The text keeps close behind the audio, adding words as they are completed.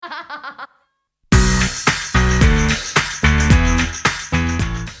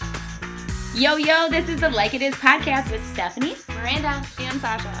Yo, this is the Like It Is podcast with Stephanie, Miranda, and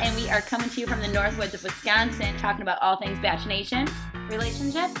Sasha. and we are coming to you from the Northwoods of Wisconsin, talking about all things Batch Nation,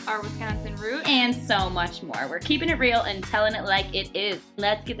 Relationships, our Wisconsin roots, and so much more. We're keeping it real and telling it like it is.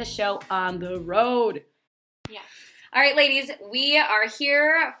 Let's get the show on the road. Yeah. All right, ladies, we are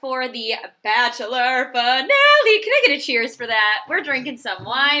here for the Bachelor finale. Can I get a cheers for that? We're drinking some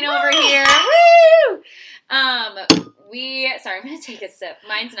wine over here. Woo! Sorry, I'm going to take a sip.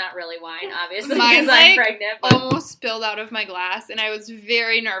 Mine's not really wine, obviously, because I'm pregnant. But almost spilled out of my glass, and I was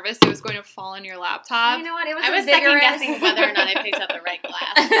very nervous it was going to fall on your laptop. You know what? I was second guessing whether or not I picked up the right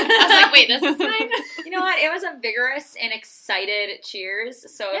glass. I was like, wait, this is mine? You know what? It was a vigorous and excited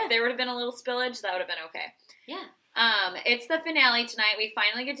cheers, so if there would have been a little spillage, that would have been okay. Yeah. It's the finale tonight. We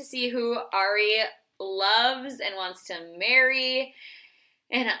finally get to see who Ari loves and wants to marry,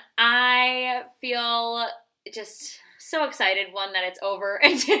 and I feel just so excited, one, that it's over,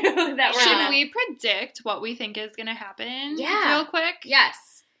 and two, that we're Should we predict what we think is going to happen real quick?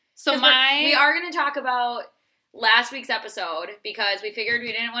 Yes. So we are going to talk about last week's episode because we figured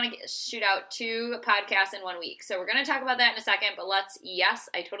we didn't want to shoot out 2 podcasts in 1 week. So we're going to talk about that in a second, but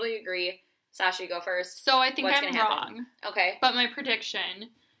I totally agree. Sasha, you go first. So I think What's I'm gonna happen? wrong. Okay. But my prediction,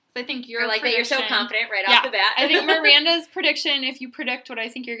 I think your I like that you're so confident right Yeah, off the bat. I think Miranda's prediction, if you predict what I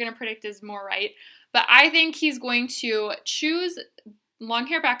think you're going to predict, is more right. But I think he's going to choose long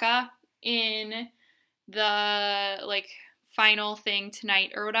hair Becca in the final thing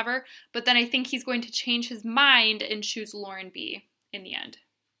tonight or whatever. But then I think he's going to change his mind and choose Lauren B in the end.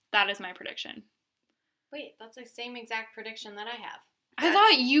 That is my prediction. Wait, that's the same exact prediction that I have. I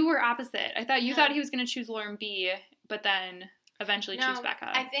thought you were opposite. I thought you thought he was going to choose Lauren B, but then eventually choose Becca.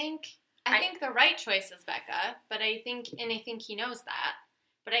 I think the right choice is Becca, but I think he knows that.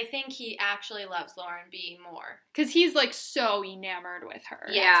 But I think he actually loves Lauren B more. Because he's, so enamored with her.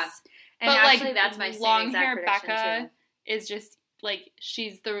 Yeah. Yes. And but, actually, that's my same long exact hair prediction, Becca too. is just,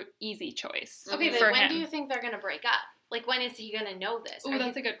 she's the easy choice. Okay, for but when him. do you think they're going to break up? When is he going to know this? Oh,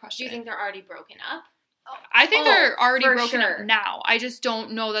 that's a good question. Do you think they're already broken up? I think they're already for broken sure. up now. I just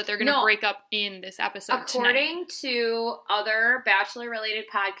don't know that they're going to break up in this episode According to other Bachelor-related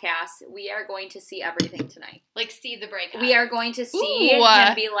podcasts, we are going to see everything tonight. See the breakup. We are going to see Ooh.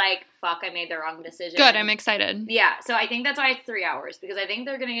 him be like, fuck, I made the wrong decision. Good, I'm excited. Yeah, so I think that's why it's 3 hours, because I think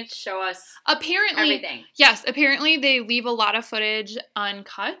they're going to show us Apparently, everything. Yes, apparently they leave a lot of footage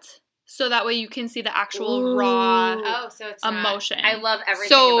uncut, so that way you can see the actual raw so it's emotion. I love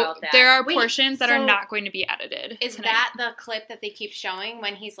everything about that. There are portions that are not going to be edited. Is tonight. that the clip that they keep showing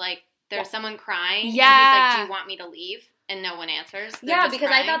when he's like, there's someone crying? Yeah. And he's like, do you want me to leave? And no one answers. They're Yeah, just because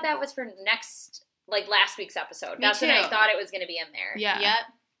crying. I thought that was for last week's episode. Me That's too. when I thought it was going to be in there. Yeah. Yep.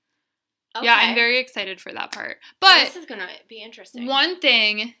 Okay. Yeah, I'm very excited for that part. But this is going to be interesting. one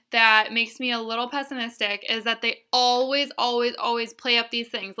thing that makes me a little pessimistic is that they always play up these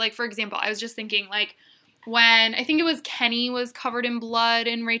things. For example, I was just thinking, when I think it was Kenny was covered in blood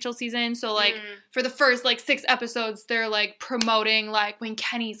in Rachel's season. So, for the first, 6 episodes, they're, promoting, when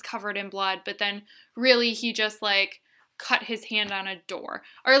Kenny's covered in blood. But then, really, he just, cut his hand on a door.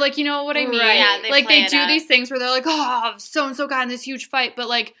 Or, you know what I mean? Right. Yeah, they play it do up. these things where they're like, oh, so-and-so got in this huge fight. But,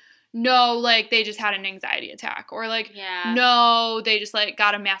 no, they just had an anxiety attack. Or, no, they just,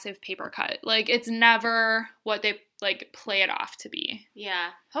 got a massive paper cut. It's never what they, play it off to be.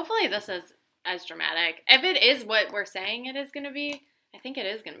 Yeah. Hopefully this is as dramatic. If it is what we're saying it is going to be, I think it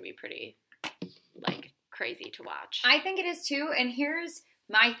is going to be pretty, crazy to watch. I think it is too, and here's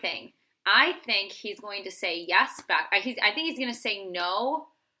my thing. I think he's going to say yes back. I think he's going to say no,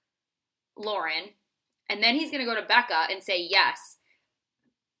 Lauren, and then he's going to go to Becca and say yes.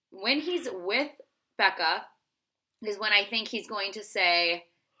 When he's with Becca is when I think he's going to say,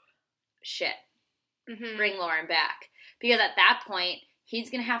 shit, bring Lauren back. Because at that point, he's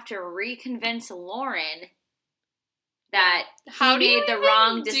going to have to reconvince Lauren that he made the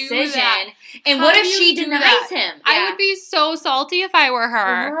wrong decision. And what if she denies him? I would be so salty if I were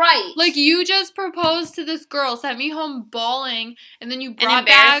her. Right. You just proposed to this girl, sent me home bawling, and then you brought and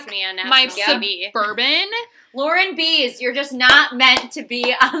embarrassed back me on my national TV. Suburban. Lauren Bees, you're just not meant to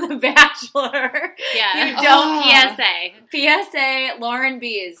be on The Bachelor. Yeah. You don't. PSA. Lauren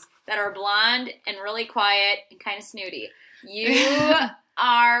Bees that are blonde and really quiet and kind of snooty. You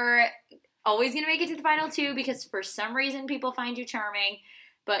are always going to make it to the final 2 because for some reason people find you charming,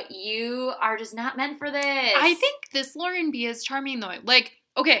 but you are just not meant for this. I think this Lauren B is charming though.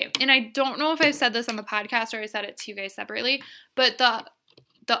 Okay, and I don't know if I've said this on the podcast or I said it to you guys separately, but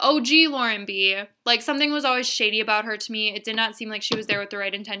the the OG Lauren B, like, something was always shady about her to me. It did not seem like she was there with the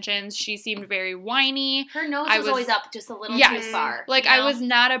right intentions. She seemed very whiny. Her nose I was was- always up just a little too Yes. far. Like, you I know? was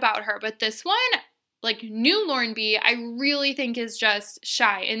not about her. But this one, like, new Lauren B, I really think is just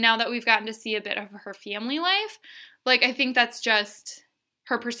shy. And now that we've gotten to see a bit of her family life, like, I think that's just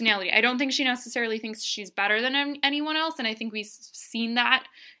her personality. I don't think she necessarily thinks she's better than anyone else. And I think we've seen that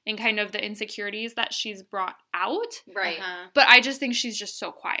in kind of the insecurities that she's brought out. Right. But I just think she's just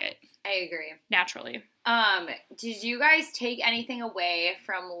so quiet, I agree. naturally. Did you guys take anything away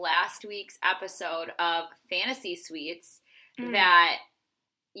from last week's episode of Fantasy Suites that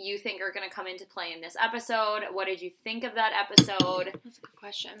you think are going to come into play in this episode? What did you think of that episode? That's a good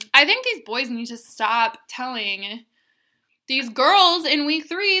question. I think these boys need to stop telling these girls in week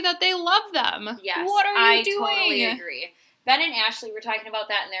 3 that they love them. Yes, What are you doing? I totally agree. Ben and Ashley were talking about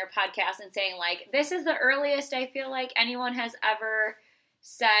that in their podcast and saying, like, this is the earliest I feel like anyone has ever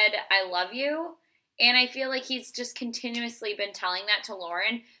said, I love you. And I feel like he's just continuously been telling that to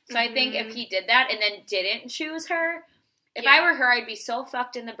Lauren. So I think if he did that and then didn't choose her, if I were her, I'd be so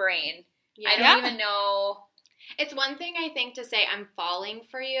fucked in the brain. I don't even know. It's one thing, I think, to say, I'm falling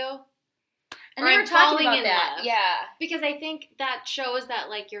for you. And Or they were I'm talking falling about in that. love. Yeah. Because I think that shows that,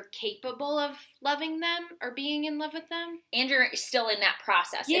 like, you're capable of loving them or being in love with them. And you're still in that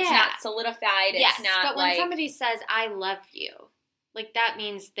process. Yeah. It's not solidified. Yes, It's not but when like... somebody says, I love you, like, that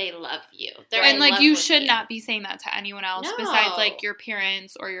means they love you. They're And, in like, love you with should you. not be saying that to anyone else No. besides, like, your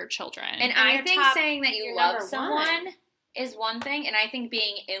parents or your children. And And I your think top- saying that you your love number someone one. is one thing, and I think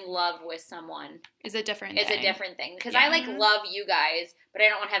being in love with someone is a different is thing. a different thing. Because Yeah. I, like, love you guys, but I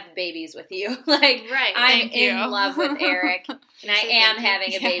don't want to have babies with you. Like, Right. I'm Thank you. in love with Eric, and I So am thank you.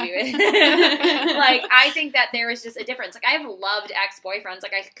 having a baby with Yeah. Like, I think that there is just a difference. Like, I've loved ex-boyfriends,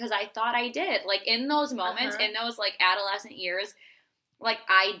 like, because I thought I did. Like, in those moments, in those, like, adolescent years, like,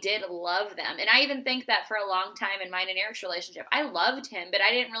 I did love them. And I even think that for a long time in mine and Eric's relationship, I loved him, but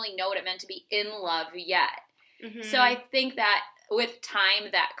I didn't really know what it meant to be in love yet. Mhm. So I think that with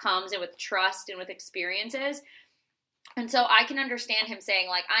time that comes and with trust and with experiences. And so I can understand him saying,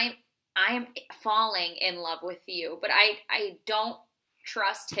 like, I am falling in love with you, but I don't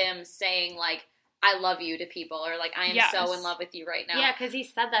trust him saying, like, I love you to people, or like, I am Yes. so in love with you right now. Yeah, because he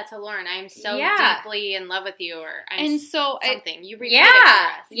said that to Lauren. I am so Yeah. deeply in love with you, or I'm And so, something. You replayed Yeah. it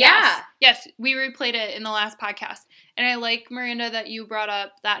for us. Yeah. yes, we replayed it in the last podcast. And I like, Miranda, that you brought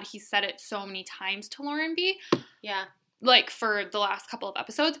up that he said it so many times to Lauren B, Yeah. like, for the last couple of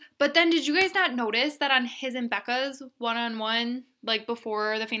episodes. But then did you guys not notice that on his and Becca's one-on-one, like,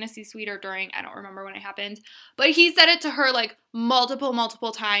 before the fantasy suite or during, I don't remember when it happened, but he said it to her, like,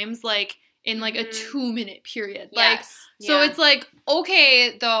 multiple times, like, in, like, a 2-minute period. Like, Yes. so Yeah. it's like,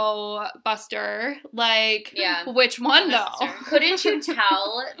 okay, though, Buster, like, Yeah. which one, though? Buster. Couldn't you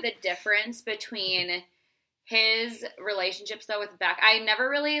tell the difference between his relationships, though, with Becca? I never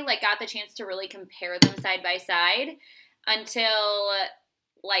really, like, got the chance to really compare them side by side until,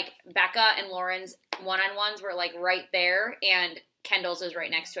 like, Becca and Lauren's one-on-ones were, like, right there, and Kendall's was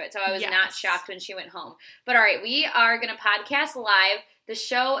right next to it. So I was not Yes. shocked when she went home. But all right, we are going to podcast live. The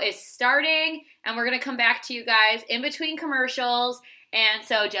show is starting, and we're going to come back to you guys in between commercials. And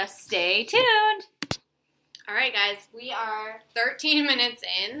so just stay tuned. All right, guys. We are 13 minutes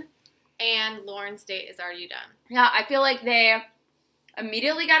in, and Lauren's date is already done. Yeah, I feel like they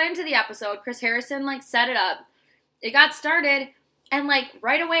immediately got into the episode. Chris Harrison, like, set it up. It got started, and, like,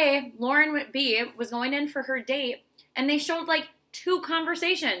 right away, Lauren B was going in for her date, and they showed, like, 2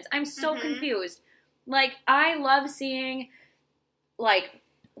 conversations. I'm so confused. Like, I love seeing, like,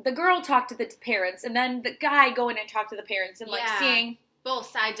 the girl talk to the parents, and then the guy go in and talk to the parents, and, like, Yeah. seeing...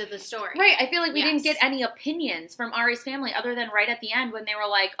 Both sides of the story. Right, I feel like we didn't Yes. get any opinions from Ari's family other than right at the end when they were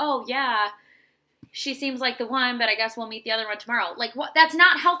like, oh, yeah, she seems like the one, but I guess we'll meet the other one tomorrow. Like, what? That's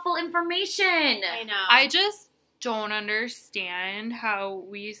not helpful information. I know. I just don't understand how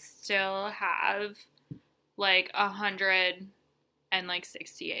we still have, like,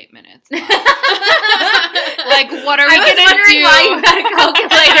 168 minutes left. Like, what are we I was gonna wondering do? why you had a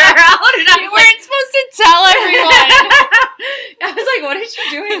calculator out. And I You was like, weren't supposed to tell everyone. I was like, what is she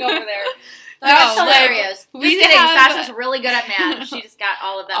doing over there? No, That's like, hilarious. we Just kidding. have- Sasha's really good at math. She just got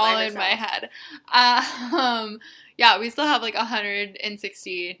all of that All by in herself. my head. Yeah, we still have, like,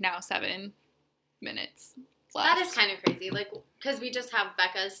 160, now 7 minutes left. that is kind of crazy. Like, because we just have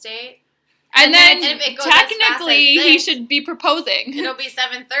Becca's date. And and then, then if it goes as fast as technically, he this- should be proposing. It'll be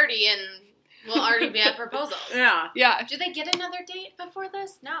 7:30, and we'll already be at proposals. Yeah. Yeah. Do they get another date before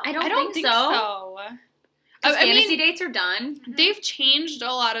this? No. I I don't think so. Because I mean, fantasy dates are done. they've changed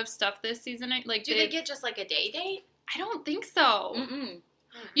a lot of stuff this season. Like, Do they get just like a day date? I don't think so. Mm-mm.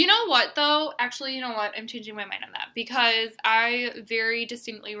 You know what, though? Actually, you know what? I'm changing my mind on that because I very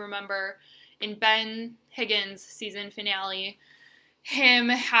distinctly remember in Ben Higgins' season finale, him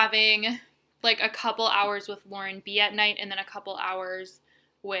having like a couple hours with Lauren B at night and then a couple hours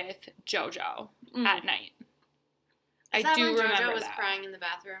with JoJo at night. Is that when remember JoJo was that. crying in the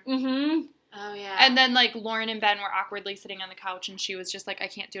bathroom? Mm-hmm. Oh, yeah. And then, like, Lauren and Ben were awkwardly sitting on the couch, and she was just like, I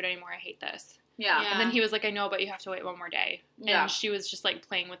can't do it anymore. I hate this. Yeah. Yeah. And then he was like, I know, but you have to wait one more day. Yeah. And she was just, like,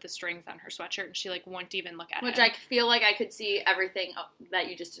 playing with the strings on her sweatshirt, and she, like, wouldn't even look at Which him. I feel like I could see everything that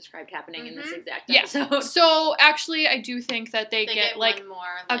you just described happening in this exact Yeah. episode. So, actually, I do think that they get like, one more,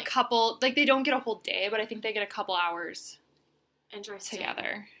 a couple, like, they don't get a whole day, but I think they get a couple hours interesting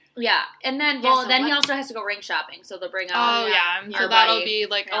together. Yeah. And then, Yeah, well, so then he what- also has to go ring shopping, so they'll bring out Oh, yeah. So our that'll buddy. be,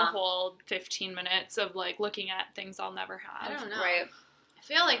 like, a Yeah. whole 15 minutes of, like, looking at things I'll never have. I don't know. Right. I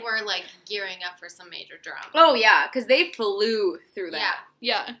feel like we're, like, gearing up for some major drama. Oh, yeah, because they flew through that.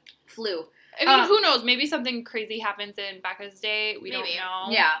 Yeah. Flew. I mean, who knows? Maybe something crazy happens in Becca's day. We Maybe. don't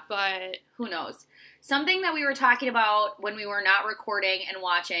know. Yeah. But Who knows? Something that we were talking about when we were not recording and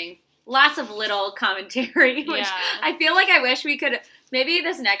watching, lots of little commentary, which Yeah. I feel like I wish we could, maybe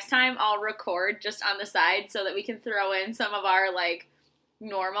this next time I'll record just on the side so that we can throw in some of our, like,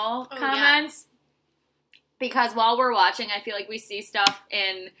 normal Oh, comments. Because while we're watching, I feel like we see stuff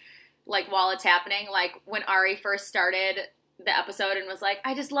in, like, while it's happening. Like, when Ari first started the episode and was like,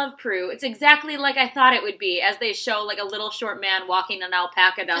 I just love Prue. It's exactly like I thought it would be, as they show, like, a little short man walking an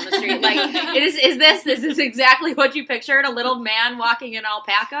alpaca down the street. Like, this is exactly what you pictured, a little man walking an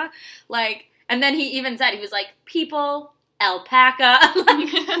alpaca. Like, and then he even said, he was like, people, alpaca.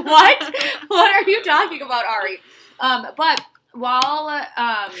 Like, what? What are you talking about, Ari? But while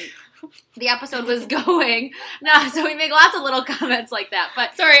the episode was going, so we make lots of little comments like that.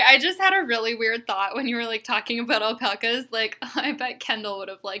 But sorry, I just had a really weird thought when you were, like, talking about alpacas. Like, I bet Kendall would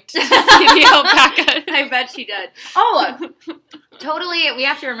have liked to see the alpacas. I bet she did. Oh, totally. We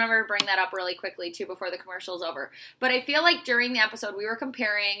have to remember to bring that up really quickly, too, before the commercial's over. But I feel like during the episode, we were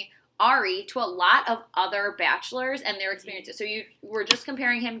comparing Ari to a lot of other bachelors and their experiences. So you were just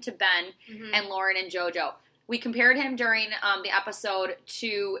comparing him to Ben Mm-hmm. and Lauren and JoJo. We compared him during the episode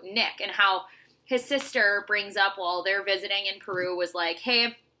to Nick and how his sister brings up while they're visiting in Peru was like,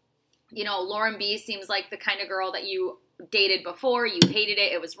 hey, you know, Lauren B seems like the kind of girl that you dated before. You hated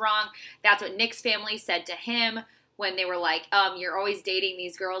it. It was wrong. That's what Nick's family said to him when they were like, you're always dating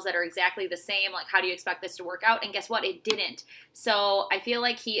these girls that are exactly the same. Like, how do you expect this to work out? And guess what? It didn't. So I feel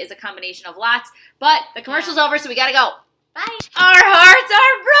like he is a combination of lots. But the commercial's over, so we gotta go. Bye. Our hearts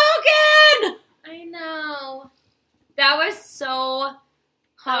are broken! I know. That was so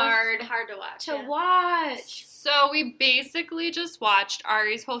hard Hard to watch. to yeah. watch. So we basically just watched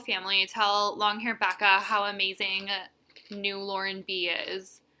Ari's whole family tell long-haired Becca how amazing new Lauren B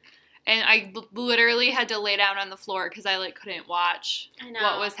is. And I literally had to lay down on the floor because I, like, couldn't watch I know.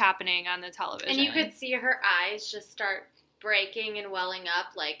 what was happening on the television. And you could see her eyes just start breaking and welling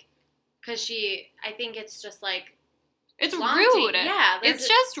up, like, because I think it's just, like, It's flaunting. rude. Yeah. It's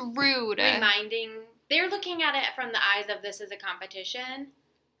just rude. reminding, they're looking at it from the eyes of this as a competition,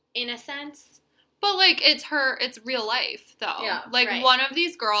 in a sense. But, like, it's real life, though. Yeah, like, right. one of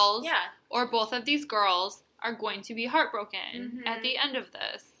these girls Yeah. or both of these girls are going to be heartbroken Mhm. at the end of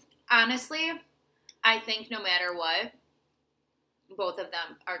this. Honestly, I think no matter what, both of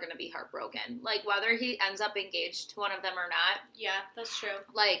them are going to be heartbroken. Like, whether he ends up engaged to one of them or not, Yeah, that's true.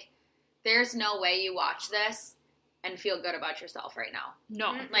 like, there's no way you watch this and feel good about yourself right now.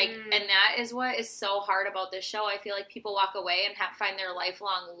 No. Mm. Like, and that is what is so hard about this show. I feel like people walk away and find their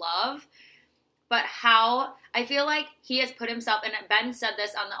lifelong love. But how, I feel like he has put himself, and Ben said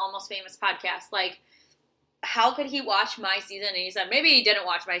this on the Almost Famous podcast, like, how could he watch my season? And he said, maybe he didn't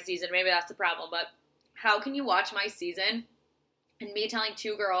watch my season. Maybe that's the problem. But how can you watch my season and me telling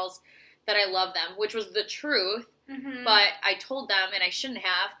two girls that I love them, which was the truth, Mm-hmm. but I told them and I shouldn't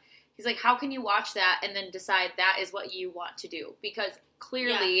have. He's like, how can you watch that and then decide that is what you want to do? Because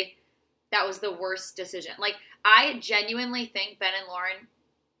clearly that was the worst decision. Like, I genuinely think Ben and Lauren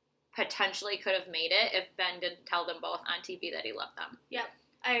potentially could have made it if Ben didn't tell them both on TV that he loved them.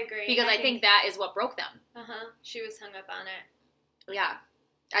 I agree. Because I think that is what broke them. She was hung up on it. Yeah.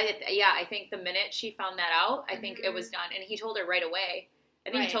 I think the minute she found that out, I think it was Mhm. done. And he told her right away. I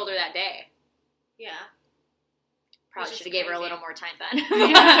think Right. he told her that day. Yeah. Probably Which is should have gave her a crazy. little more time then.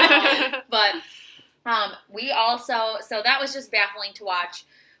 Yeah. But we also, so that was just baffling to watch.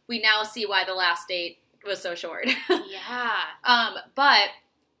 We now see why the last date was so short. Yeah. But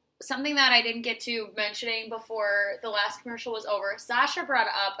something that I didn't get to mentioning before the last commercial was over, Sasha brought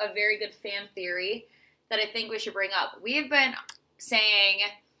up a very good fan theory that I think we should bring up. We have been saying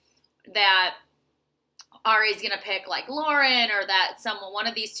that Ari's gonna pick like Lauren, or that one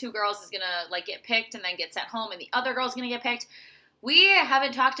of these two girls is gonna like get picked and then get sent home, and the other girl's gonna get picked. We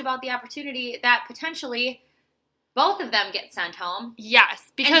haven't talked about the opportunity that potentially both of them get sent home.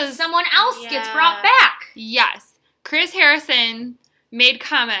 Yes, because and someone else gets brought back. Yes. Chris Harrison made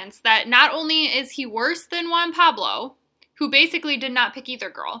comments that not only is he worse than Juan Pablo, who basically did not pick either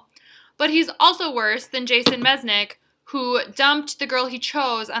girl, but he's also worse than Jason Mesnick, who dumped the girl he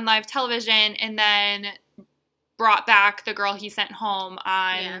chose on live television and then brought back the girl he sent home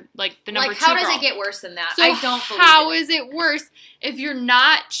on, like, the number 2 girl. How does it get worse than that? So I don't believe how is it worse if you're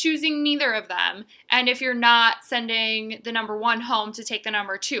not choosing neither of them, and if you're not sending the number 1 home to take the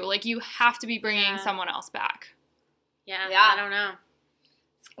number 2? Like, you have to be bringing someone else back. Yeah, I don't know.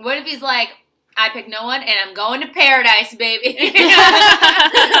 What if he's like, I picked no one, and I'm going to paradise, baby. Okay,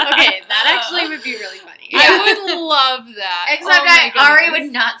 that actually would be really funny. Yeah. I would love that. Except Ari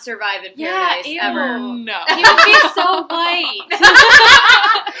would not survive in paradise ever. No. He would be so white.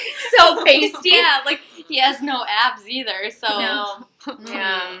 So pasty. Yeah, like, he has no abs either, so. No.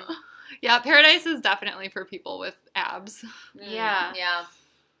 Yeah. Yeah, paradise is definitely for people with abs. Yeah. Yeah.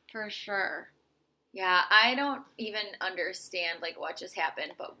 For sure. Yeah, I don't even understand, like, what just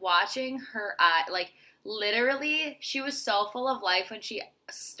happened, but watching her, like, literally, she was so full of life when she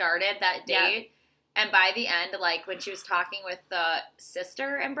started that date, and by the end, like, when she was talking with the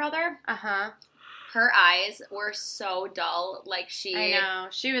sister and brother, her eyes were so dull, like, I know,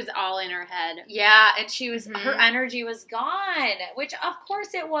 she was all in her head. Yeah, and she was, her energy was gone, which, of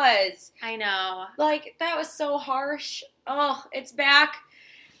course it was. I know. Like, that was so harsh. Oh, it's back.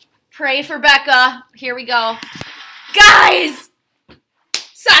 Pray for Becca. Here we go. Guys!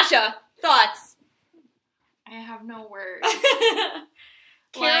 Sasha, thoughts? I have no words.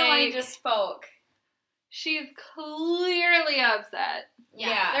 Caroline just spoke. She's clearly upset.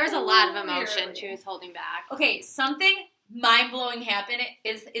 Yeah. There was a lot of emotion she was holding back. Okay, something mind-blowing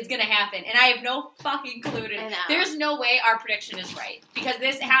is going to happen, and I have no fucking clue to it. There's no way our prediction is right, because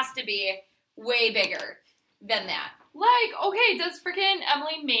this has to be way bigger than that. Like, okay, does freaking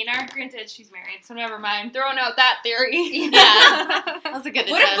Emily Maynard, granted she's married, so never mind, throwing out that theory. Yeah. That was a good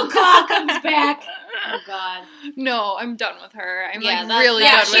attempt. What if Bacall comes back? Oh, God. No, I'm done with her. I'm Yeah, really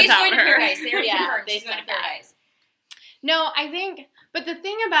Yeah, done she's without going to her. paradise. They already Yeah, confirmed they she's going to said that. paradise. No, I think, but the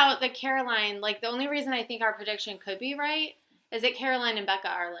thing about the Caroline, like, the only reason I think our prediction could be right is that Caroline and Becca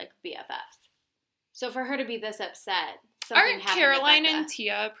are, like, BFFs. So for her to be this upset, something Aren't happened Caroline to Becca. and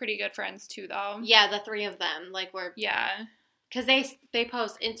Tia pretty good friends too, though? Yeah, the 3 of them, like, were, Yeah. because they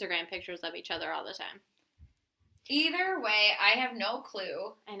post Instagram pictures of each other all the time. Either way, I have no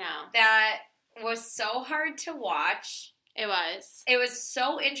clue. I know. That was so hard to watch. It was. It was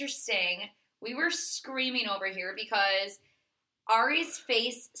so interesting. We were screaming over here because Ari's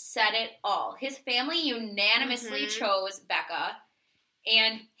face said it all. His family unanimously chose Becca,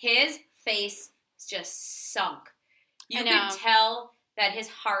 and his face just sunk. You could tell that his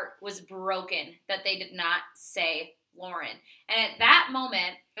heart was broken that they did not say Lauren. And at that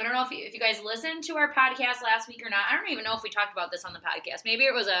moment, I don't know if you guys listened to our podcast last week or not. I don't even know if we talked about this on the podcast. Maybe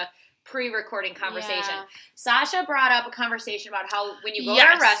it was a pre-recording conversation. Yeah. Sasha brought up a conversation about how when you go to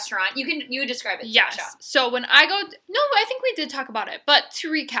a restaurant, you describe it, Yes. Sasha. So when I go, I think we did talk about it, but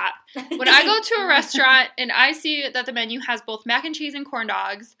to recap, when I go to a restaurant and I see that the menu has both mac and cheese and corn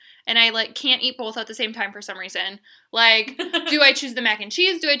dogs, and I like can't eat both at the same time for some reason, like, do I choose the mac and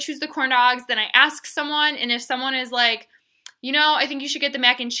cheese? Do I choose the corn dogs? Then I ask someone, and if someone is like, I think you should get the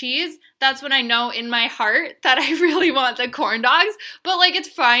mac and cheese, that's when I know in my heart that I really want the corn dogs. But, like, it's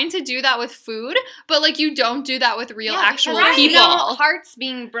fine to do that with food, but, like, you don't do that with real actual people. Hearts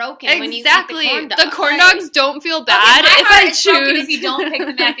being broken when you eat the corn dogs. The corn dogs don't feel bad if I is broken choose. if you don't pick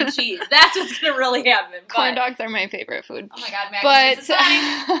the mac and cheese. That's what's going to really happen. Corn dogs are my favorite food. Oh, my God, mac and cheese is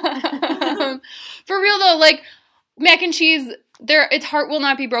fine. For real, though, like, mac and cheese, its heart will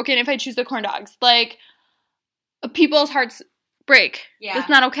not be broken if I choose the corn dogs. Like, people's hearts break. Yeah. That's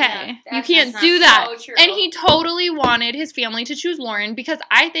not okay. Yeah, you can't that's do that. so true. And he totally wanted his family to choose Lauren because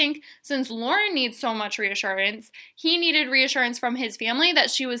I think since Lauren needs so much reassurance, he needed reassurance from his family that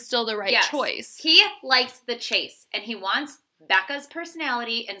she was still the right choice. He likes the chase, and he wants Becca's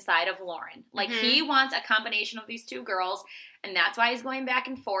personality inside of Lauren. Like, he wants a combination of these two girls, and that's why he's going back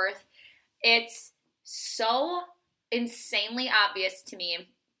and forth. It's so insanely obvious to me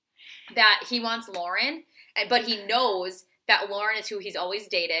that he wants Lauren, but he knows that Lauren is who he's always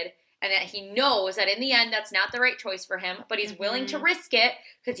dated, and that he knows that in the end that's not the right choice for him, but he's willing to risk it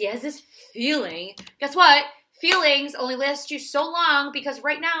because he has this feeling. Guess what? feelings only last you so long because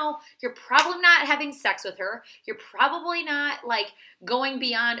right now you're probably not having sex with her. You're probably not like going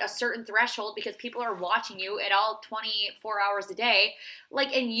beyond a certain threshold because people are watching you at all 24 hours a day.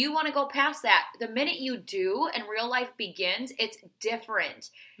 Like, and you want to go past that. The minute you do and real life begins, it's different.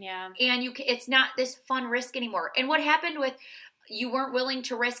 Yeah. And it's not this fun risk anymore. And what happened with you weren't willing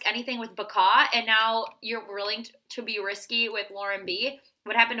to risk anything with Baka, and now you're willing to be risky with Lauren B.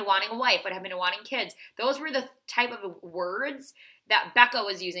 What happened to wanting a wife? What happened to wanting kids? Those were the type of words that Becca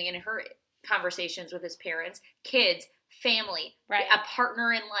was using in her conversations with his parents. Kids, family, Right. a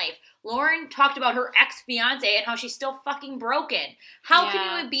partner in life. Lauren talked about her ex-fiance and how she's still fucking broken. How Yeah.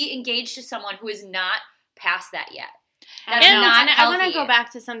 can you be engaged to someone who is not past that yet? I That's know, not and I want to healthy. go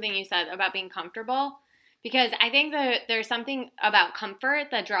back to something you said about being comfortable, because I think that there's something about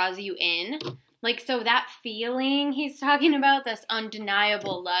comfort that draws you in. Like, so that feeling he's talking about, this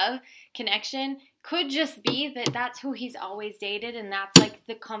undeniable love connection, could just be that that's who he's always dated, and that's like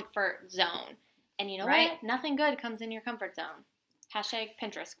the comfort zone. And you know Right. what? Nothing good comes in your comfort zone. Hashtag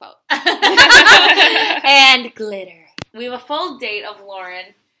Pinterest quote. And glitter. We have a full date of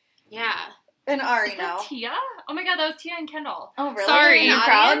Lauren Yeah. and Ari Is now. that Tia? Oh my god, that was Tia and Kendall. Oh, really? Sorry. Are you An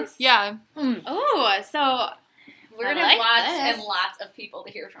proud? audience? Yeah. Oh, so We're I gonna like have lots this. and lots of people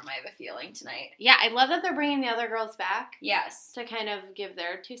to hear from, I have a feeling, tonight. yeah, I love that they're bringing the other girls back Yes. to kind of give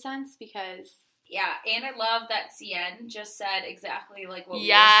their 2 cents, because Yeah, and I love that CN just said exactly like what we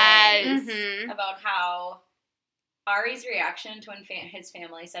Yes. were saying Mhm. about how Ari's reaction to when his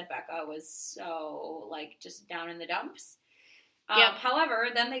family said Becca was so, like, just down in the dumps. Yep. However,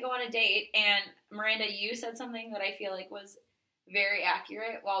 then they go on a date, and Miranda, you said something that I feel like was very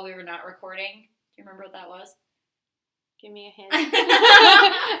accurate while we were not recording. Do you remember what that was? give me a hint.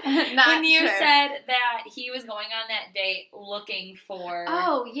 When you sure. said that he was going on that date looking for...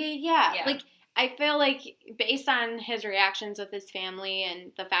 Oh, yeah. Yeah. Like, I feel like based on his reactions with his family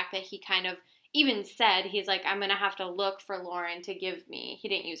and the fact that he kind of even said, he's like, I'm going to have to look for Lauren to give me, he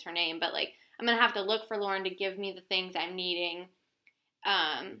didn't use her name, but like, I'm going to have to look for Lauren to give me the things I'm needing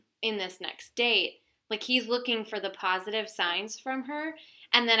in this next date. Like, he's looking for the positive signs from her.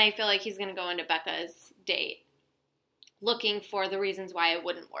 And then I feel like he's going to go into Becca's date looking for the reasons why it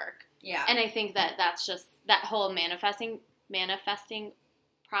wouldn't work. Yeah. And I think that that's just that whole manifesting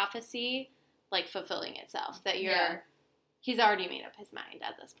prophecy, like, fulfilling itself. That he's already made up his mind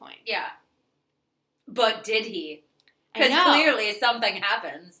at this point. Yeah. But did he? I Because know. clearly something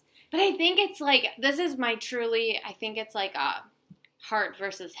happens. But I think it's like, this is I think it's like a heart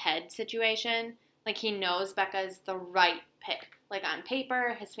versus head situation. Like, he knows Becca's the right pick. Like, on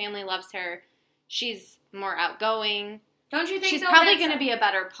paper, his family loves her. She's more outgoing. Don't you think She's so? probably going to be a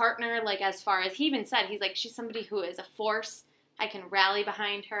better partner, like, as far as he even said. He's like, she's somebody who is a force. I can rally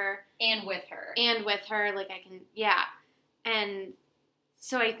behind her. And with her. And with her, like, I can, yeah. And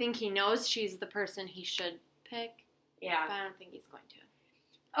so I think he knows she's the person he should pick, Yeah. but I don't think he's going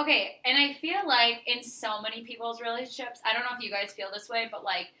to. Okay, and I feel like in so many people's relationships, I don't know if you guys feel this way, but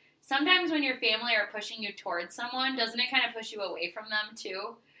like sometimes when your family are pushing you towards someone, doesn't it kind of push you away from them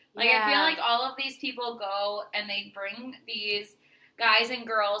too? Like, I feel Yeah. like all of these people go and they bring these guys and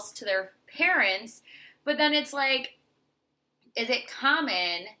girls to their parents, but then it's like, is it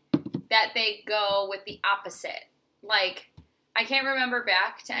common that they go with the opposite? Like, I can't remember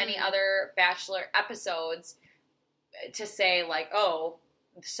back to any other Bachelor episodes to say, like, oh,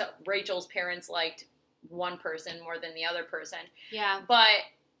 so Rachel's parents liked one person more than the other person. Yeah. But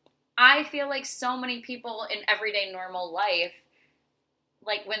I feel like so many people in everyday normal life,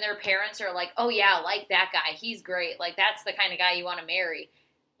 like when their parents are like, oh yeah, like that guy, he's great, like that's the kind of guy you want to marry.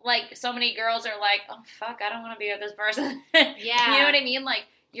 Like, so many girls are like, oh fuck, I don't want to be with this person. Yeah. You know what I mean? Like,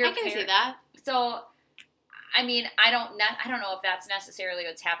 I can see that. So, I mean, I don't know if that's necessarily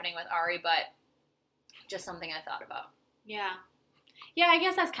what's happening with Ari, but just something I thought about. Yeah. Yeah, I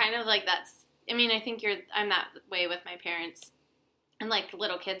guess that's kind of like I mean, I think I'm that way with my parents. And, like,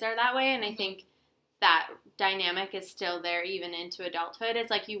 little kids are that way, and I think that dynamic is still there even into adulthood.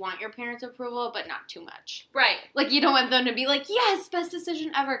 It's like you want your parents' approval, but not too much. Right. Like, you don't want them to be like, yes, best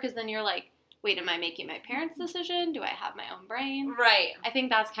decision ever, because then you're like, wait, am I making my parents' decision? Do I have my own brain? Right. I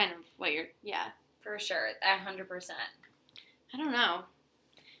think that's kind of what For sure. 100%. I don't know.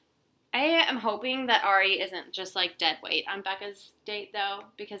 I am hoping that Ari isn't just, like, dead weight on Becca's date, though,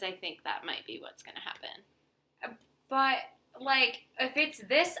 because I think that might be what's going to happen. But, like, if it's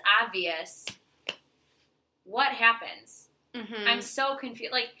this obvious, what happens? Mm-hmm. I'm so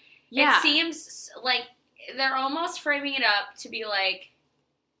confused. Like, Yeah. it seems like they're almost framing it up to be like,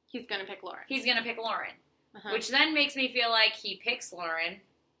 He's going to pick Lauren. he's going to pick Lauren. Uh-huh. Which then makes me feel like he picks Lauren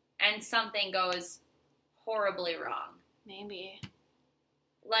and something goes horribly wrong. Maybe.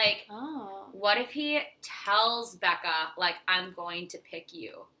 Like, Oh. what if he tells Becca, like, I'm going to pick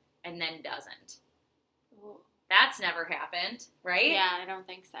you, and then doesn't? Ooh. That's never happened, right? Yeah, I don't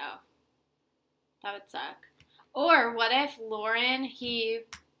think so. That would suck. Or what if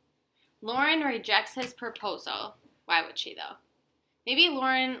Lauren rejects his proposal? Why would she, though? Maybe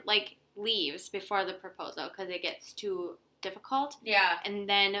Lauren, like, leaves before the proposal because it gets too difficult. Yeah. And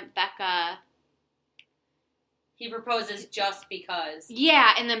then Becca... He proposes just because.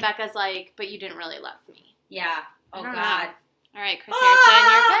 Yeah, and then Becca's like, but you didn't really love me. Yeah. Oh, I don't God. know. All right, Chris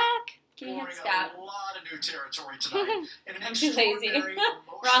Harrison, you're back. Can you hit Pouring stop? a lot of new territory tonight. In an I'm too lazy. extraordinary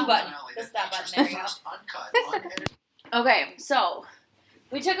emotional Wrong button. finale The that stop features button. There the you go. first uncut, unedited Okay, so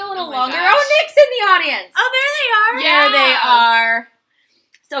we took a little Oh my longer. gosh. Oh, Nick's in the audience. Oh, there they There they are.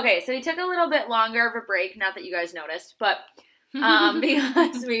 So, okay, so we took a little bit longer of a break. Not that you guys noticed, but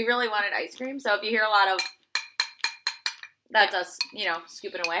because we really wanted ice cream. So if you hear a lot of, that's us,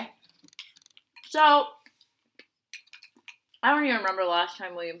 scooping away. So I don't even remember the last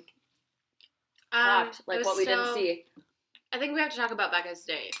time we talked, like what we didn't see. I think we have to talk about Becca's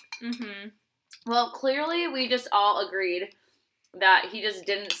date. Mm-hmm. Well, clearly we just all agreed that he just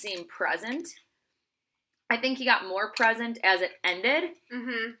didn't seem present. I think he got more present as it ended.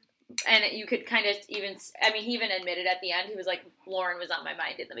 Mm-hmm. And you could kind of he even admitted at the end, he was like, Lauren was on my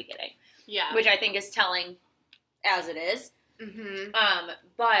mind in the beginning. Yeah. Which I think is telling as it is. Mm-hmm.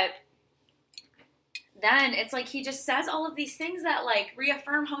 But then it's like he just says all of these things that, like,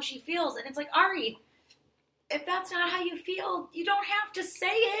 reaffirm how she feels. And it's like, Ari, if that's not how you feel, you don't have to say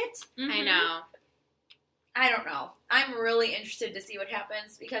it. Mm-hmm. I know. I don't know. I'm really interested to see what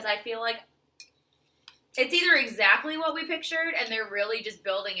happens because I feel like it's either exactly what we pictured and they're really just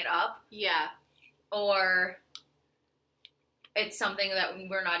building it up, Yeah. or it's something that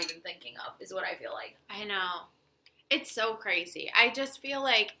we're not even thinking of, is what I feel like. I know. It's so crazy. I just feel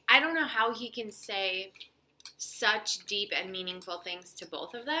like I don't know how he can say such deep and meaningful things to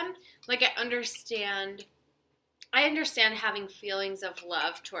both of them. Like I understand having feelings of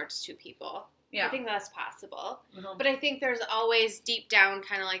love towards two people. Yeah. I think that's possible. Mhm. But I think there's always deep down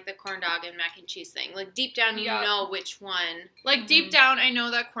kind of like the corn dog and mac and cheese thing. Like deep down you Yeah. know which one. Like deep down, I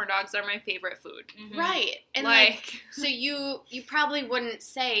know that corn dogs are my favorite food. Mhm. Right. And Like, so you probably wouldn't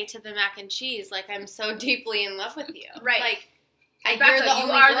say to the mac and cheese like I'm so deeply in love with you. Right. Like And you're Becca, the you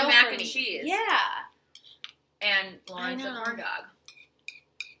only are the girl mac for and me. cheese. Yeah. And Lauren's a know. corn dog.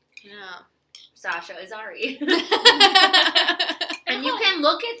 Yeah. Sasha is Ari. And you can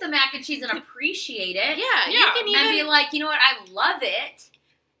look at the mac and cheese and appreciate it. Yeah, you Yeah. can And be even like, you know what, I love it,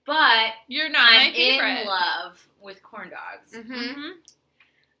 but you're not my I'm favorite. in love with corn dogs. Mhm.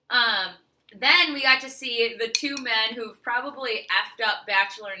 Mm-hmm. Then we got to see the two men who've probably effed up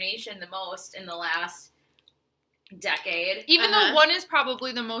Bachelor Nation the most in the last decade. Even Uh-huh. though one is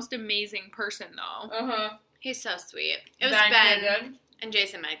probably the most amazing person, though. Uh-huh. He's so sweet. It was Ben Ben Higgin. and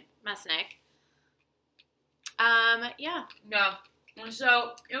Jason Mesnick. Yeah. No. And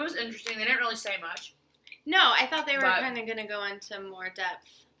so it was interesting. They didn't really say much. No, I thought they were But- kind of going to go into more depth.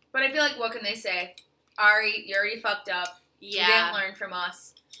 But I feel like, what can they say? Ari, you already fucked up. You didn't Yeah. learn from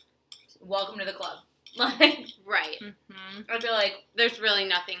us. Welcome to the club. Like, Right. Mm-hmm. I feel like, There's really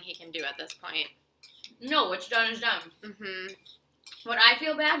nothing he can do at this point. no, what's done is done. Mm-hmm. What I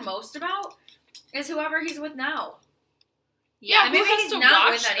feel bad most about is whoever he's with now. Yeah, And maybe who has he's to not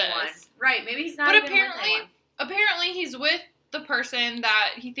watch with anyone. this? Right, maybe he's not But even apparently- with anyone. Apparently, he's with the person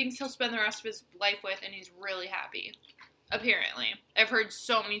that he thinks he'll spend the rest of his life with, and he's really happy. Apparently. I've heard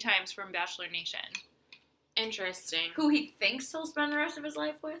so many times from Bachelor Nation. Interesting. Who he thinks he'll spend the rest of his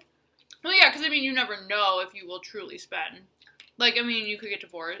life with? Well, yeah, because, I mean, you never know if you will truly spend. Like, I mean, you could get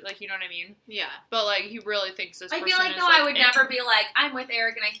divorced, like, you know what I mean? Yeah. But, like, he really thinks this I person feel like, is, though, like, I would it. never be like, I'm with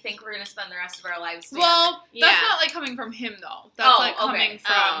Eric and I think we're going to spend the rest of our lives together. Well, Yeah. that's not, like, coming from him, though. That's, Oh, like, coming okay.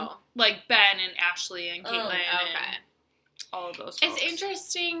 from, like, Ben and Ashley and Caitlin Okay. and all of those folks. It's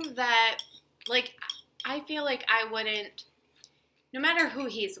interesting that, like, I feel like I wouldn't, no matter who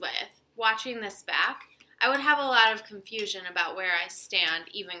he's with, watching this back, I would have a lot of confusion about where I stand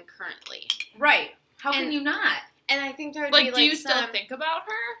even currently. Right. How can And- you not? And I think there would Like, be, like, do you some, still think about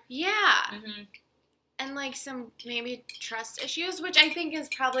her? Yeah. Mm-hmm. And, like, some maybe trust issues, which I think is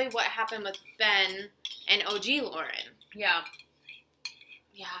probably what happened with Ben and OG Lauren. Yeah.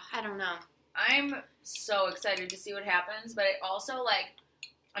 Yeah, I don't know. I'm so excited to see what happens, but it also, like,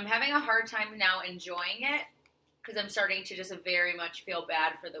 I'm having a hard time now enjoying it because I'm starting to just very much feel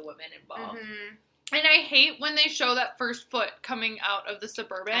bad for the women involved. Mhm. And I hate when they show that first foot coming out of the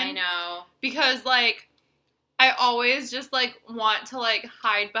Suburban. I know. Because, like, I always just, like, want to, like,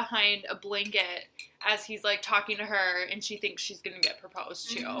 hide behind a blanket as he's, like, talking to her and she thinks she's going to get proposed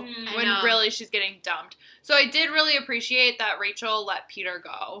to. Mhm. I When know. really she's getting dumped. So I did really appreciate that Rachel let Peter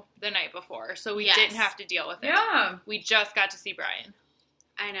go the night before. So we Yes. didn't have to deal with it. Yeah. We just got to see Brian.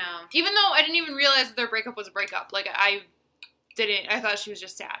 I know. Even though I didn't even realize that their breakup was a breakup. Like, I thought she was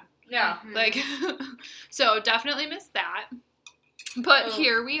just sad. Yeah. Mhm. Like, so definitely missed that. But Oh.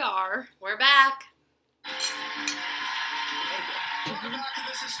 here we are. We're back. Welcome back to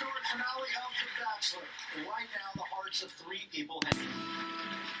this historic finale of The Bachelor. And right now, the hearts of three people have...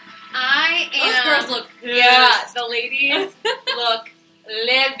 I am. Those girls look yeah, the ladies look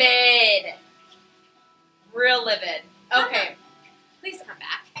livid. Real livid. Okay. Please come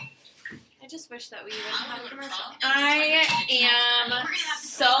back. I just wish that we wouldn't have a commercial. I am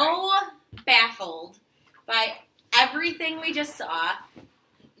so baffled by everything we just saw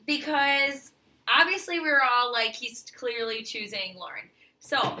because obviously we were all like, he's clearly choosing Lauren.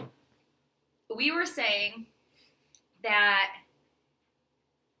 So we were saying that,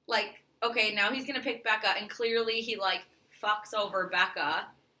 like, okay, now he's going to pick Becca, and clearly he, like, fucks over Becca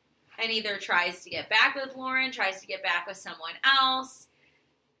and either tries to get back with Lauren, tries to get back with someone else.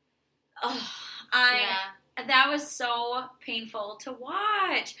 Oh, that was so painful to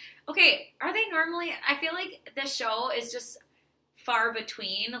watch. Okay, are they normally, I feel like the show is just far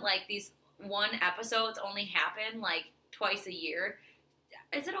between, like, these one episodes only happen, like, twice a year.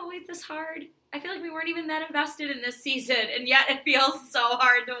 Is it always this hard? I feel like we weren't even that invested in this season, and yet it feels so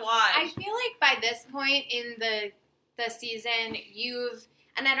hard to watch. I feel like by this point in the season,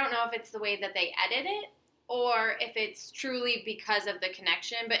 and I don't know if it's the way that they edit it or if it's truly because of the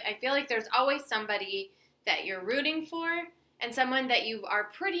connection, but I feel like there's always somebody that you're rooting for and someone that you are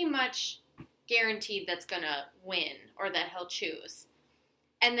pretty much guaranteed that's going to win or that he'll choose.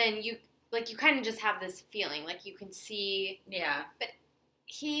 And then you kind of just have this feeling, like you can see. Yeah.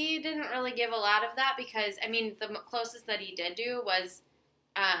 He didn't really give a lot of that because, I mean, the closest that he did do was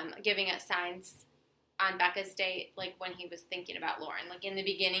giving us signs on Becca's date, like when he was thinking about Lauren. Like in the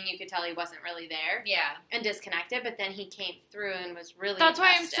beginning, you could tell he wasn't really there Yeah. and disconnected, but then he came through and was really That's why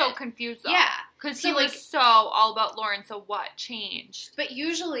I'm invested. so confused, though. Yeah. Because So, he was like- so all about Lauren, so what changed? But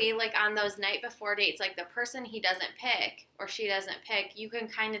usually, like on those night before dates, like the person he doesn't pick or she doesn't pick, you can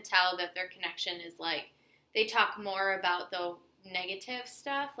kind of tell that their connection is like, they talk more about the negative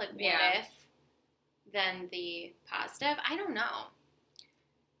stuff, like what Yeah. if, than the positive. I don't know.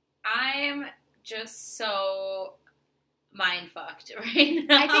 I'm just so mind-fucked right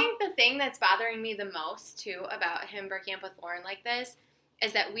now. I think the thing that's bothering me the most, too, about him breaking up with Lauren like this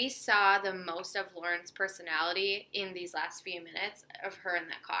is that we saw the most of Lauren's personality in these last few minutes of her in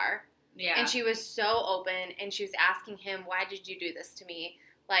that car. Yeah. And she was so open, and she was asking him, why did you do this to me?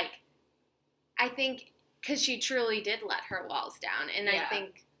 Like, I think, because she truly did let her walls down. And Yeah. I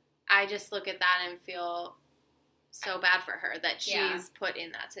think I just look at that and feel so bad for her that she's Yeah. put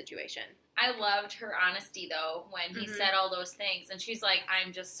in that situation. I loved her honesty, though, when he Mhm. said all those things. And she's like,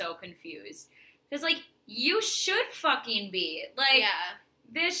 I'm just so confused. Because, like, you should fucking be. Like, yeah.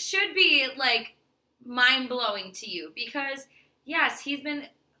 this should be, like, mind-blowing to you. Because, yes, he's been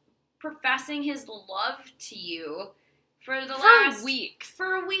professing his love to you for the last... weeks.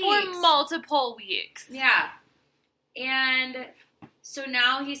 For weeks. For multiple weeks. Yeah. And so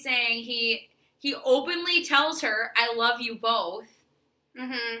now he's saying he openly tells her, I love you both.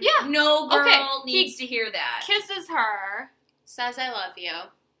 Mm-hmm. Yeah. No girl Okay, needs to hear that. Kisses her Says I love you,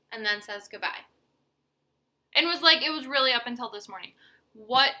 and then says goodbye. and was like, it was really up until this morning.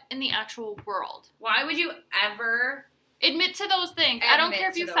 What in the actual world? Why would you ever... Admit to those things. I don't Admit care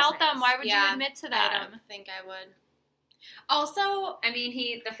if to you those felt them. things. Why would Yeah. you admit to I them? don't think I would. Also, I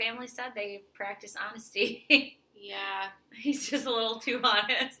mean, the family said they practice honesty. yeah. He's just a little too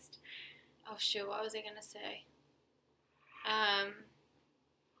honest. Oh shoot, what was I gonna say?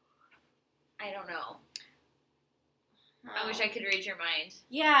 I don't know. I wish I could read your mind.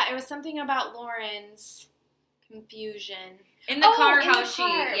 Yeah, it was something about Lauren's confusion. In the car, in how the she...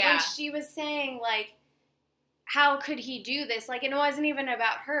 car, Yeah. when she was saying like, how could he do this? Like, and it wasn't even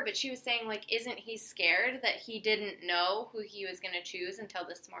about her, but she was saying like, isn't he scared that he didn't know who he was gonna choose until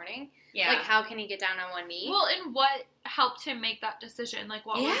this morning? Yeah. Like, how can he get down on one knee? Well, and what helped him make that decision? Like,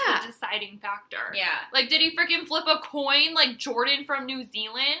 what was Yeah. the deciding factor? yeah. Like, did he freaking flip a coin like Jordan from New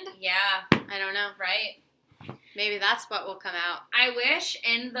Zealand? Yeah. I don't know. Right? Maybe that's what will come out. I wish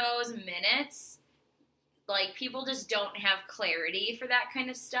in those minutes, like, people just don't have clarity for that kind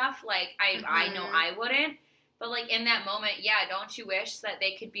of stuff. Like, I know Mhm. I wouldn't. But, like, in that moment, yeah, don't you wish that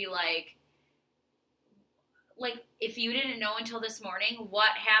they could be like, if you didn't know until this morning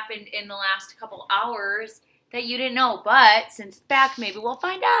what happened in the last couple hours, that you didn't know. But since it's back, maybe we'll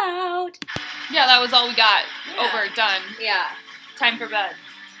find out. Yeah, that was all we got. Yeah. Over, done. Yeah. Time for bed.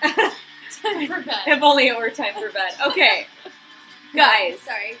 Time for bed. If only it were time for bed. Okay. Guys,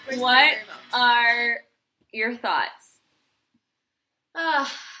 Sorry. what are your thoughts?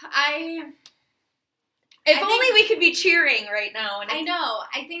 If I only think- we could be cheering right now. And I know.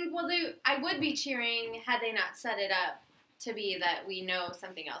 I think, I would be cheering had they not set it up to be that we know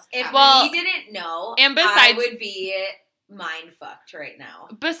something else. If happened. Well, we didn't know, and I besides- would be mind fucked right now.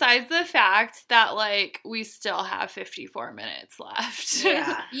 Besides the fact that, like, we still have 54 minutes left.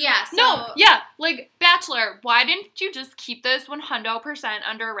 Yeah. Yeah, so... No, yeah, like, Bachelor, why didn't you just keep this 100%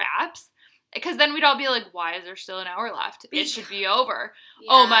 under wraps? Because then we'd all be like, why is there still an hour left? It should be over. yeah.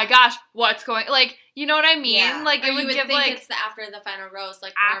 Oh my gosh, what's going... Like, you know what I mean? Yeah. Like, Or it you would would give, think like, it's the after the final rose,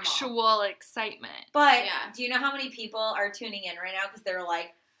 like, normal. actual excitement. But Yeah. do you know how many people are tuning in right now because they're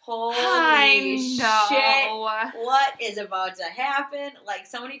like, holy I shit, know. what is about to happen? Like,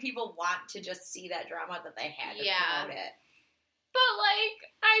 so many people want to just see that drama that they had to Yeah. promote it. But,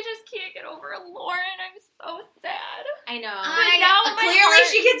 like, I just can't get over Lauren. I'm so sad. I know. But now my Clearly heart-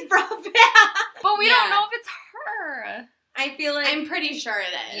 she gets brought back. But we Yeah. don't know if it's her. I feel like, I'm pretty sure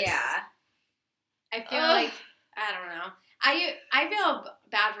it is. yeah. I feel Ugh. like, I don't know. I feel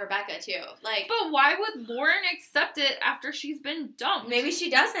bad for Becca, too. Like, But why would Lauren accept it after she's been dumped? Maybe she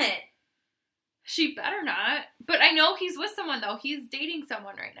doesn't. She better not. But I know he's with someone, though. He's dating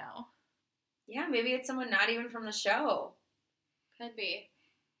someone right now. Yeah, maybe it's someone not even from the show. could be.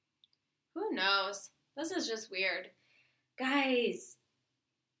 Who knows? This is just weird. Guys,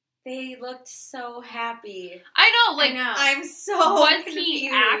 they looked so happy. I know, like, I know. I'm so was confused. he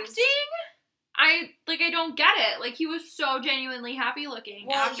acting? I don't get it. Like, he was so genuinely happy looking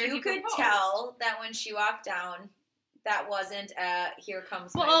Well, after you he could proposed. tell that when she walked down, that wasn't a here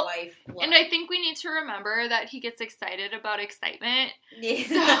comes my Well, wife look. And I think we need to remember that he gets excited about excitement. Yeah.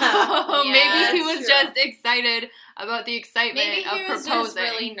 So Yeah, maybe he that's was true. just excited about the excitement Maybe of he was proposing.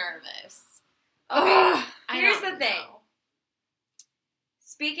 just really nervous. Okay, I here's don't the thing. know.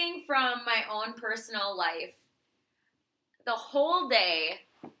 Speaking from my own personal life, the whole day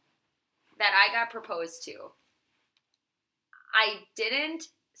that I got proposed to, I didn't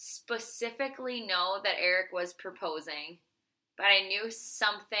specifically know that Eric was proposing, but I knew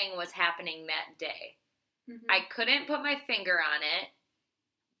something was happening that day. Mhm. I couldn't put my finger on it,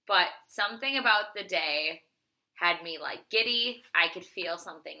 but something about the day had me like giddy. I could feel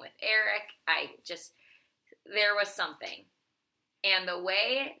something with Eric. There was something. And the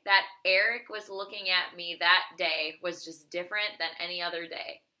way that Eric was looking at me that day was just different than any other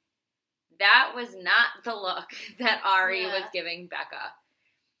day. That was not the look that Ari Yeah. was giving Becca.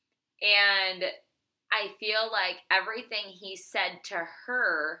 And I feel like everything he said to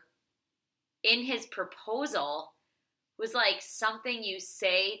her in his proposal was like something you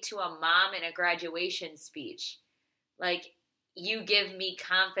say to a mom in a graduation speech. Like, you give me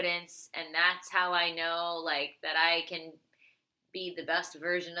confidence, and that's how I know, like, that I can be the best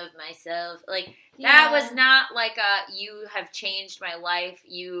version of myself. Like, that Yeah. was not like you have changed my life.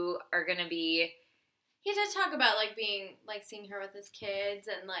 You are going to be... He did talk about, like, being, like, seeing her with his kids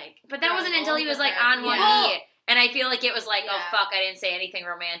and, like... But that growing wasn't until he old was, with like, her. on one Yeah. knee. And I feel like it was like, oh, Yeah. fuck, I didn't say anything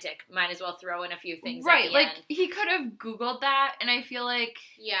romantic. Might as well throw in a few things Right, at the like, end. he could have Googled that, and I feel like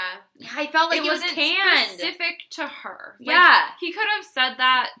Yeah. I felt like it was wasn't canned. specific to her. Like, Yeah. he could have said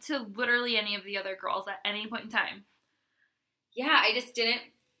that to literally any of the other girls at any point in time. Yeah, I just didn't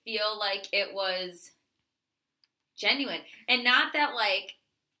feel like it was genuine. And not that, like,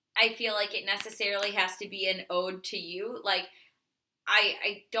 I feel like it necessarily has to be an ode to you. Like,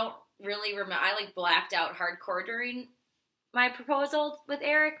 I don't really remember. I, like, blacked out hardcore during my proposal with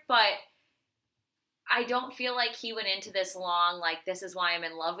Eric, but I don't feel like he went into this long, like, this is why I'm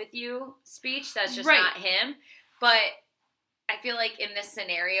in love with you speech. That's just Right. not him. But I feel like in this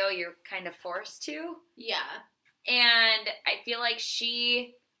scenario, you're kind of forced to. Yeah. And I feel like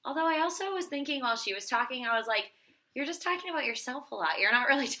although I also was thinking while she was talking, I was like, you're just talking about yourself a lot. You're not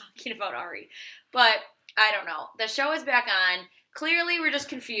really talking about Ari. But I don't know. The show is back on. Clearly, we're just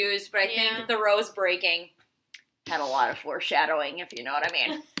confused, but I Yeah. think the rose breaking had a lot of foreshadowing, if you know what I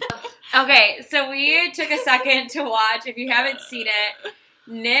mean. Okay, so we took a second to watch. If you haven't seen it,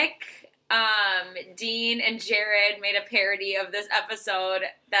 Nick, Dean, and Jared made a parody of this episode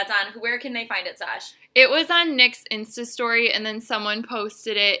that's on, where can they find it, Sash? It was on Nick's Insta story, and then someone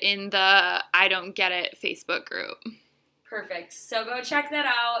posted it in the I Don't Get It Facebook group. Perfect. So go check that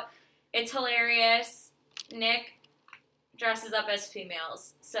out. It's hilarious. Nick dresses up as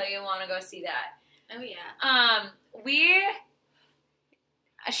females, so you'll want to go see that. Oh, yeah.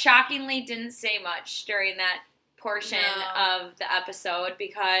 shockingly didn't say much during that portion of the episode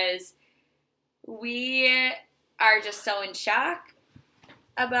because we are just so in shock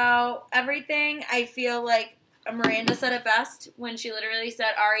about everything. I feel like Miranda said it best when she literally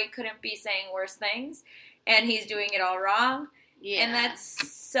said Ari couldn't be saying worse things, and he's doing it all wrong. Yeah. And that's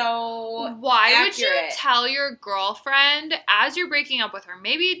so Why would you accurate. tell your girlfriend as you're breaking up with her?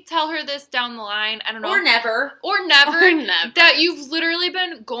 Maybe tell her this down the line. I don't know. Or never. Or never. Or never. That you've literally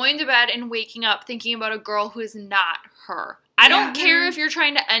been going to bed and waking up thinking about a girl who is not her. I don't care if you're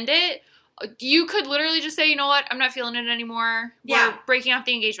trying to end it. You could literally just say, you know what? I'm not feeling it anymore. Yeah. We're breaking off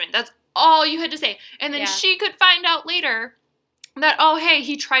the engagement. That's all you had to say. And then she could find out later that, oh, hey,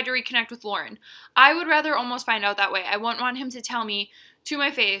 he tried to reconnect with Lauren. I would rather almost find out that way. I wouldn't want him to tell me to my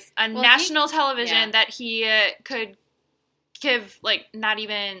face on national television that he could give, like, not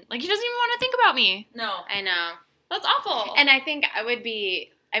even, like, he doesn't even want to think about me. No. I know. That's awful. And I think I would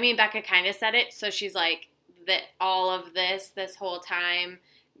be, I mean, Becca kind of said it, so she's like, that all of this whole time,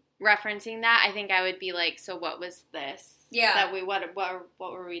 referencing that, I think I would be like, so what was this? Yeah. That we, what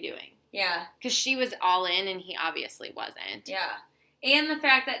were we doing? Yeah. Because she was all in and he obviously wasn't. Yeah. And the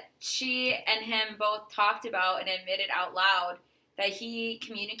fact that she and him both talked about and admitted out loud that he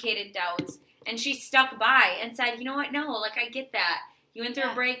communicated doubts and she stuck by and said, you know what, no, like, I get that. You went through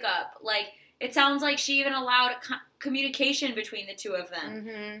a breakup. Like, it sounds like she even allowed communication between the two of them.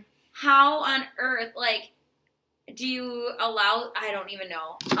 Mm-hmm. How on earth, like, do you allow, I don't even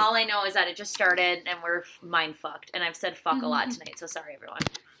know. All I know is that it just started and we're mind fucked. And I've said fuck a lot tonight, so sorry, everyone.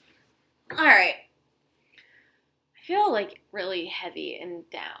 All right. I feel like really heavy and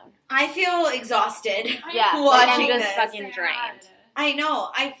down. I feel exhausted. Yeah, watching I'm just this. fucking drained. I know.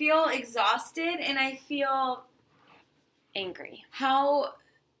 I feel exhausted and I feel Angry. how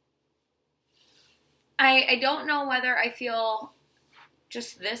I don't know whether I feel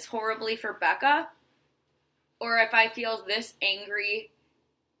just this horribly for Becca or if I feel this angry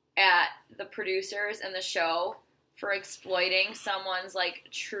at the producers and the show for exploiting someone's, like,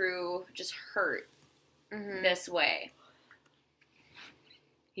 true just hurt this way.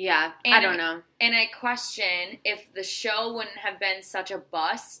 Yeah, And I don't know. And I question if the show wouldn't have been such a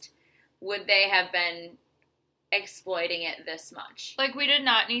bust, would they have been exploiting it this much? Like, we did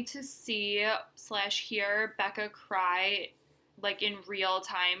not need to see / hear Becca cry, like, in real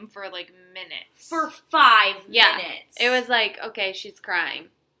time for, like, minutes. For 5 Yeah. minutes. It was like, okay, she's crying.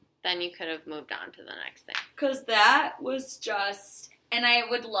 Then you could have moved on to the next thing. Because that was just... And I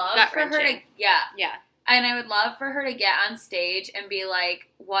would love for her to... Gut-wrenching. Yeah. Yeah. And I would love for her to get on stage and be like,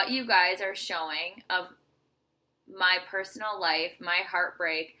 what you guys are showing of my personal life, my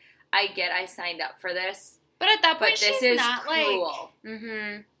heartbreak, I get I signed up for this, But at that but point, this she's is not, cruel.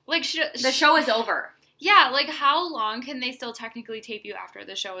 Mm-hmm. like, The show is over. Yeah, like, how long can they still technically tape you after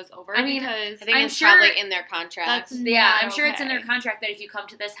the show is over? I mean, because I think I'm it's sure probably in their contract. that's Yeah, not I'm sure it's in their okay. contract that if you come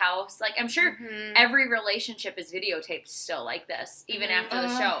to this house, like, I'm sure Mhm. every relationship is videotaped still like this, even Mhm. after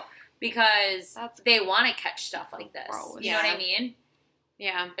the show, because That's they want to catch stuff like this. gross. You know what I Yeah. mean?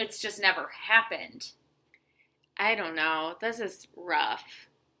 Yeah. It's just never happened. I don't know. This is rough.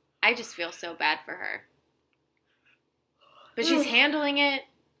 I just feel so bad for her. But she's handling it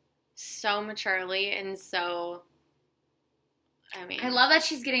so maturely and so... I mean... I love that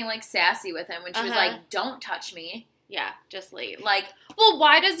she's getting, like, sassy with him when she was like, don't touch me. Yeah, just leave. Like, Well,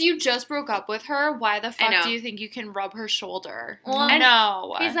 why does you just broke up with her? Why the I fuck know. do you think you can rub her shoulder? Well,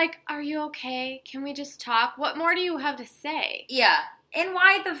 no. He's like, are you okay? Can we just talk? What more do you have to say? yeah. And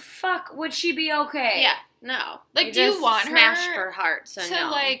why the fuck would she be okay? Yeah, no. Like, do you just want smashed her her heart, so to, no.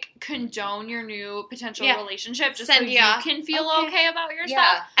 like, condone your new potential Yeah. relationship just Send so you you off. can feel Okay. okay about yourself?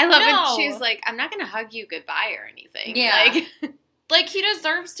 Yeah. I love No. when she was like, I'm not going to hug you goodbye or anything. Yeah. Like, Like, he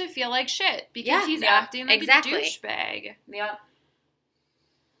deserves to feel like shit because Yeah. he's Yeah. acting like Exactly. a douchebag. Yep.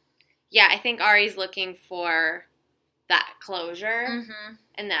 yeah, I think Ari's looking for that closure Mm-hmm.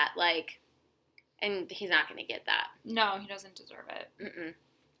 and that, like, and he's not going to get that. No, he doesn't deserve it. Mm-mm.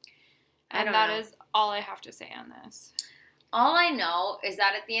 I And don't that know. is all I have to say on this. All I know is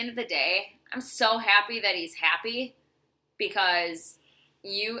that at the end of the day, I'm so happy that he's happy because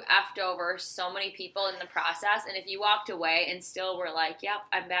you effed over so many people in the process. And if you walked away and still were like, yep,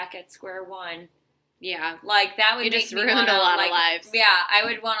 I'm back at square one, Yeah. like, that would You make just me ruined wanna, a lot of like, lives. Yeah, I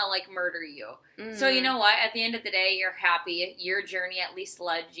would want to, like, murder you. So you Mhm. know what? At the end of the day, you're happy. Your journey at least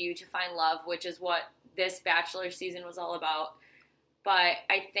led you to find love, which is what this Bachelor season was all about. But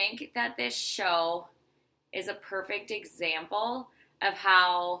I think that this show is a perfect example of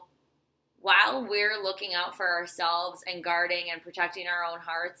how, while we're looking out for ourselves and guarding and protecting our own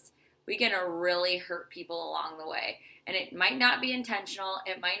hearts, we can really hurt people along the way. And it might not be intentional.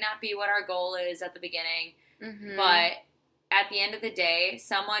 It might not be what our goal is at the beginning. Mhm. But at the end of the day,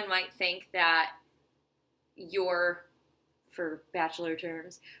 someone might think that you're, for bachelor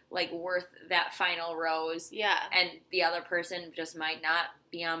terms, like worth that final rose. Yeah. And the other person just might not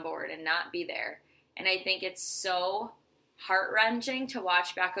be on board and not be there. And I think it's so heart-wrenching to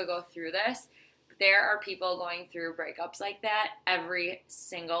watch Becca go through this. There are people going through breakups like that every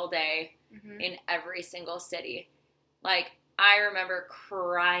single day Mhm. in every single city. Like, I remember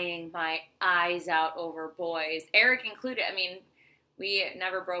crying my eyes out over boys, Eric included. I mean, we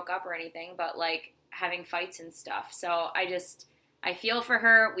never broke up or anything, but like having fights and stuff. So I feel for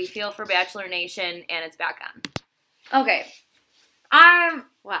her. We feel for Bachelor Nation, and it's back on. Okay.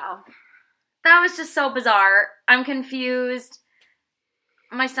 Wow. That was just so bizarre. I'm confused.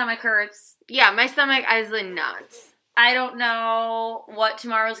 My stomach hurts. Yeah, my stomach is in knots. I don't know what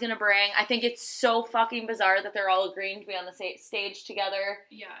tomorrow's going to bring. I think it's so fucking bizarre that they're all agreeing to be on the stage together,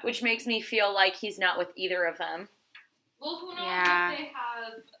 Yeah. which makes me feel like he's not with either of them. Well, who knows Yeah. if they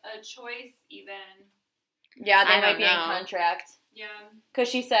have a choice even. Yeah, they I might don't be in know. contract. Yeah. Because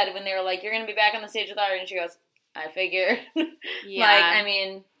she said when they were like, you're going to be back on the stage with her, and she goes, I figured. Yeah. Like, I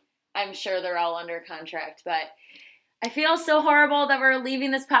mean, I'm sure they're all under contract, but I feel so horrible that we're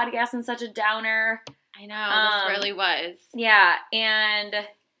leaving this podcast in such a downer. I know, this really was. Yeah, and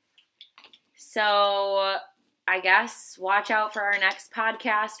so I guess watch out for our next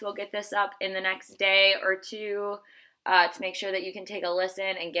podcast. We'll get this up in the next day or two to make sure that you can take a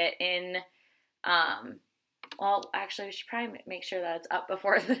listen and get in. Well, actually, we should probably make sure that it's up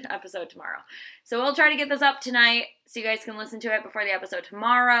before the episode tomorrow. So we'll try to get this up tonight so you guys can listen to it before the episode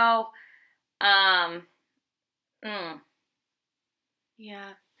tomorrow. Yeah.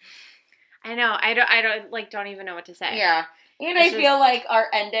 I know. I don't even know what to say. Yeah. And It's I feel like our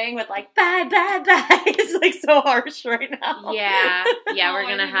ending with like, bye, bye, bye is like so harsh right now. Yeah. Yeah, Oh, we're I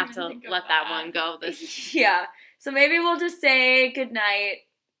going to didn't have even to think of let that that. one go this. Yeah. So maybe we'll just say good night.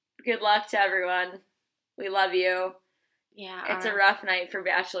 Good luck to everyone. We love you. Yeah. It's a rough night for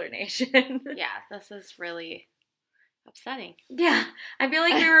Bachelor Nation. Yeah, this is really upsetting. Yeah. I feel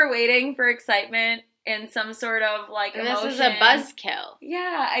like we were waiting for excitement and some sort of like And emotion. this is a buzzkill.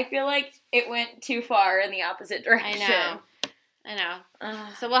 Yeah. I feel like it went too far in the opposite direction. I know.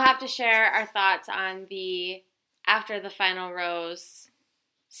 Ugh. So we'll have to share our thoughts on the after the final rose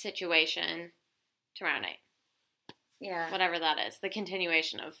situation tomorrow night. Yeah. Whatever that is. The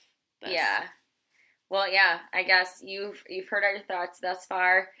continuation of this. Yeah. Well, yeah, I guess you've heard our thoughts thus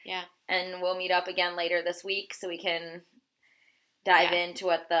far. Yeah. And we'll meet up again later this week so we can dive Yeah. into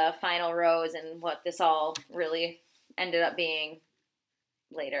what the final rose and what this all really ended up being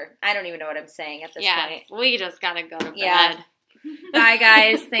later. I don't even know what I'm saying at this point. We just gotta go to bed. Yeah. Bye,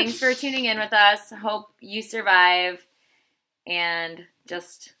 guys. Thanks for tuning in with us. Hope you survive. And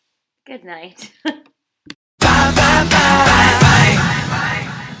just good night.